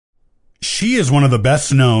She is one of the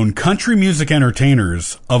best-known country music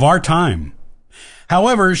entertainers of our time.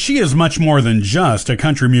 However, she is much more than just a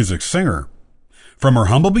country music singer. From her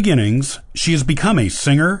humble beginnings, she has become a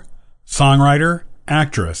singer, songwriter,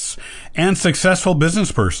 actress, and successful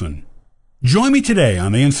business person. Join me today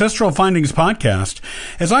on the Ancestral Findings podcast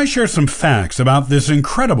as I share some facts about this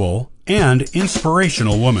incredible and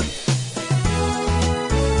inspirational woman.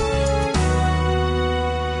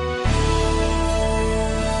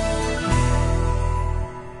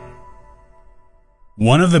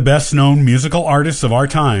 One of the best-known musical artists of our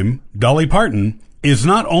time, Dolly Parton, is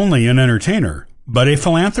not only an entertainer, but a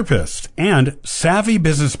philanthropist and savvy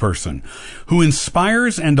business person who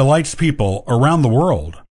inspires and delights people around the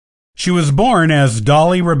world. She was born as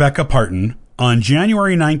Dolly Rebecca Parton on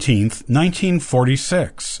January 19,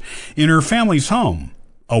 1946, in her family's home,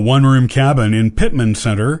 a one-room cabin in Pittman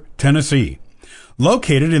Center, Tennessee,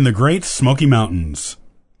 located in the Great Smoky Mountains.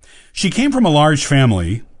 She came from a large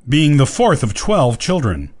family, being the fourth of 12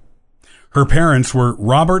 children. Her parents were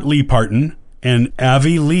Robert Lee Parton and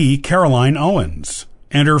Avie Lee Caroline Owens,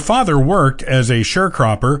 and her father worked as a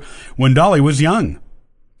sharecropper when Dolly was young.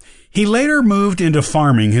 He later moved into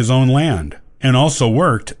farming his own land and also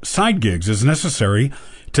worked side gigs as necessary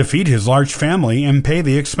to feed his large family and pay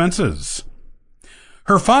the expenses.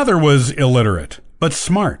 Her father was illiterate, but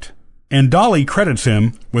smart, and Dolly credits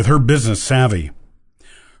him with her business savvy.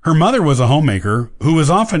 Her mother was a homemaker who was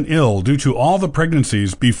often ill due to all the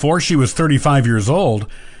pregnancies before she was 35 years old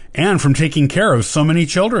and from taking care of so many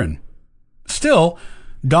children. Still,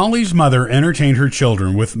 Dolly's mother entertained her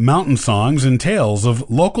children with mountain songs and tales of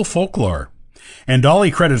local folklore, and Dolly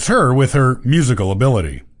credits her with her musical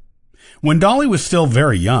ability. When Dolly was still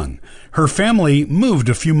very young, her family moved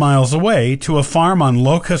a few miles away to a farm on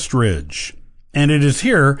Locust Ridge, and it is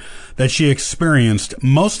here that she experienced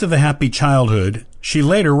most of the happy childhood she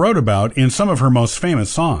later wrote about in some of her most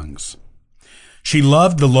famous songs. She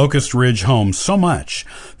loved the Locust Ridge home so much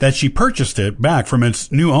that she purchased it back from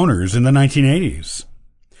its new owners in the 1980s.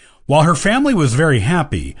 While her family was very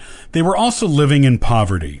happy, they were also living in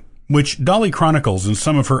poverty, which Dolly chronicles in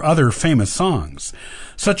some of her other famous songs,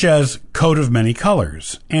 such as Coat of Many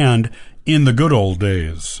Colors and In the Good Old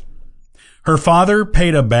Days. Her father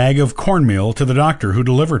paid a bag of cornmeal to the doctor who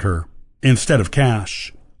delivered her, instead of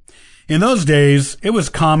cash. In those days, it was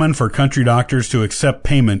common for country doctors to accept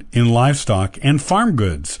payment in livestock and farm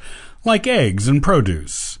goods, like eggs and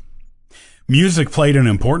produce. Music played an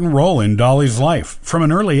important role in Dolly's life from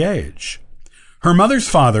an early age. Her mother's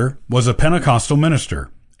father was a Pentecostal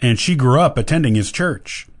minister, and she grew up attending his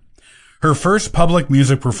church. Her first public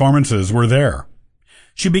music performances were there.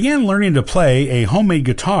 She began learning to play a homemade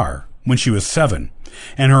guitar when she was 7,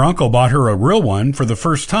 and her uncle bought her a real one for the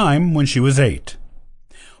first time when she was 8.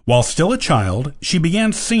 While still a child, she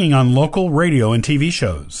began singing on local radio and TV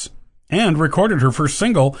shows, and recorded her first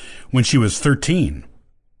single when she was 13.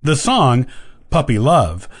 The song, Puppy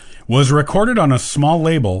Love, was recorded on a small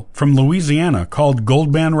label from Louisiana called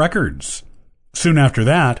Gold Band Records. Soon after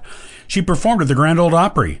that, she performed at the Grand Ole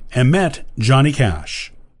Opry and met Johnny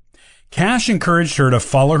Cash. Cash encouraged her to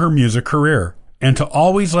follow her music career and to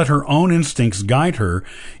always let her own instincts guide her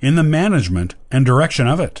in the management and direction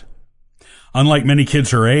of it. Unlike many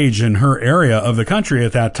kids her age in her area of the country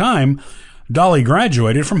at that time, Dolly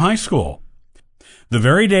graduated from high school. The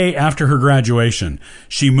very day after her graduation,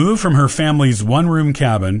 she moved from her family's one-room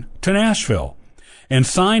cabin to Nashville and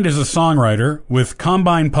signed as a songwriter with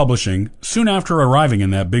Combine Publishing soon after arriving in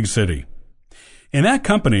that big city. In that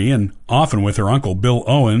company, and often with her uncle Bill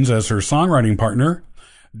Owens as her songwriting partner,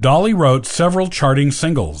 Dolly wrote several charting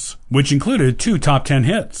singles, which included 2 top 10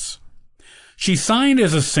 hits. She signed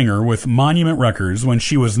as a singer with Monument Records when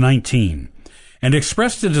she was 19 and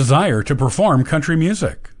expressed a desire to perform country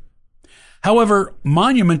music. However,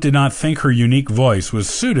 Monument did not think her unique voice was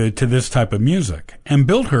suited to this type of music and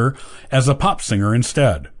billed her as a pop singer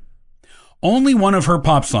instead. Only one of her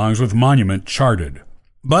pop songs with Monument charted.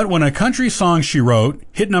 But when a country song she wrote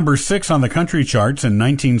hit number 6 on the country charts in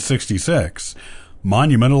 1966,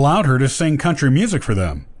 Monument allowed her to sing country music for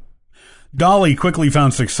them. Dolly quickly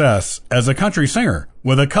found success as a country singer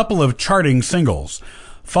with a couple of charting singles,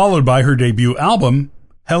 followed by her debut album,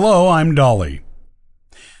 Hello, I'm Dolly.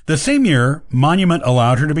 The same year Monument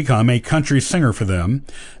allowed her to become a country singer for them,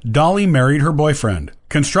 Dolly married her boyfriend,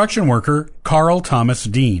 construction worker Carl Thomas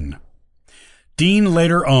Dean. Dean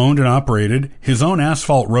later owned and operated his own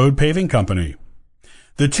asphalt road paving company.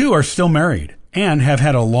 The two are still married and have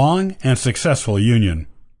had a long and successful union.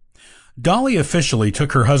 Dolly officially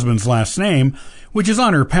took her husband's last name, which is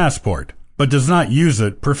on her passport, but does not use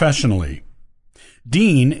it professionally.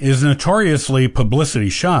 Dean is notoriously publicity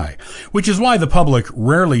shy, which is why the public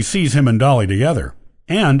rarely sees him and Dolly together.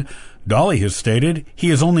 And Dolly has stated he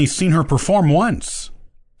has only seen her perform once.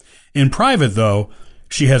 In private, though,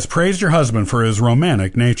 she has praised her husband for his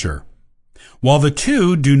romantic nature. While the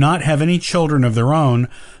two do not have any children of their own,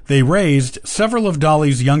 they raised several of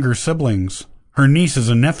Dolly's younger siblings. Her nieces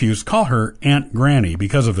and nephews call her Aunt Granny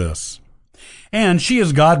because of this. And she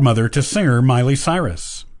is godmother to singer Miley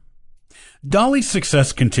Cyrus. Dolly's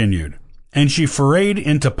success continued, and she forayed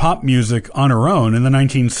into pop music on her own in the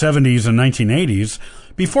 1970s and 1980s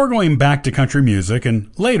before going back to country music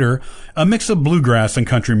and later a mix of bluegrass and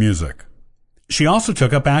country music. She also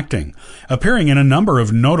took up acting, appearing in a number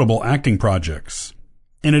of notable acting projects.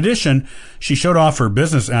 In addition, she showed off her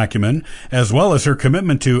business acumen as well as her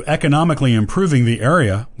commitment to economically improving the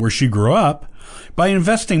area where she grew up by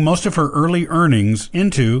investing most of her early earnings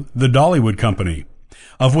into the Dollywood Company,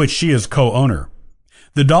 of which she is co-owner.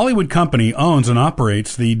 The Dollywood Company owns and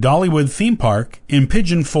operates the Dollywood Theme Park in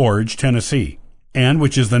Pigeon Forge, Tennessee, and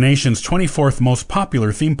which is the nation's 24th most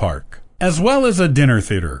popular theme park, as well as a dinner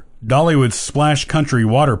theater, Dollywood Splash Country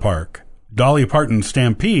Water Park, Dolly Parton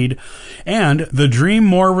Stampede, and the Dream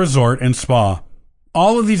More Resort and Spa.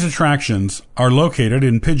 All of these attractions are located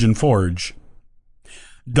in Pigeon Forge.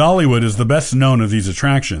 Dollywood is the best known of these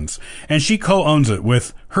attractions, and she co-owns it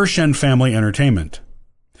with Hershen Family Entertainment.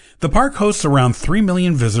 The park hosts around 3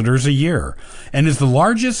 million visitors a year and is the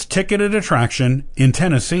largest ticketed attraction in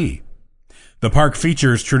Tennessee. The park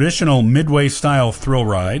features traditional Midway-style thrill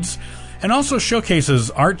rides and also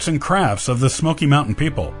showcases arts and crafts of the Smoky Mountain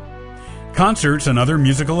people. Concerts and other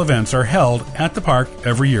musical events are held at the park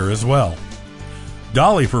every year as well.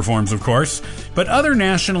 Dolly performs, of course, but other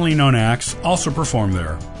nationally known acts also perform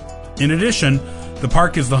there. In addition, the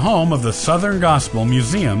park is the home of the Southern Gospel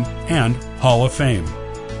Museum and Hall of Fame.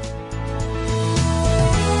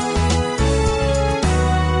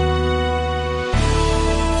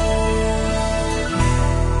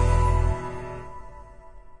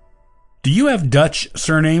 Do you have Dutch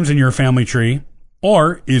surnames in your family tree?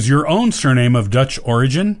 Or is your own surname of Dutch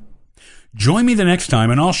origin? Join me the next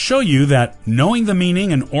time and I'll show you that knowing the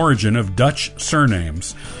meaning and origin of Dutch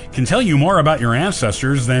surnames can tell you more about your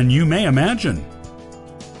ancestors than you may imagine.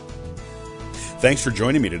 Thanks for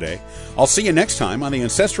joining me today. I'll see you next time on the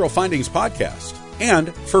Ancestral Findings podcast.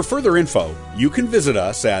 And for further info, you can visit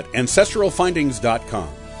us at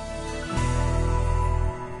ancestralfindings.com.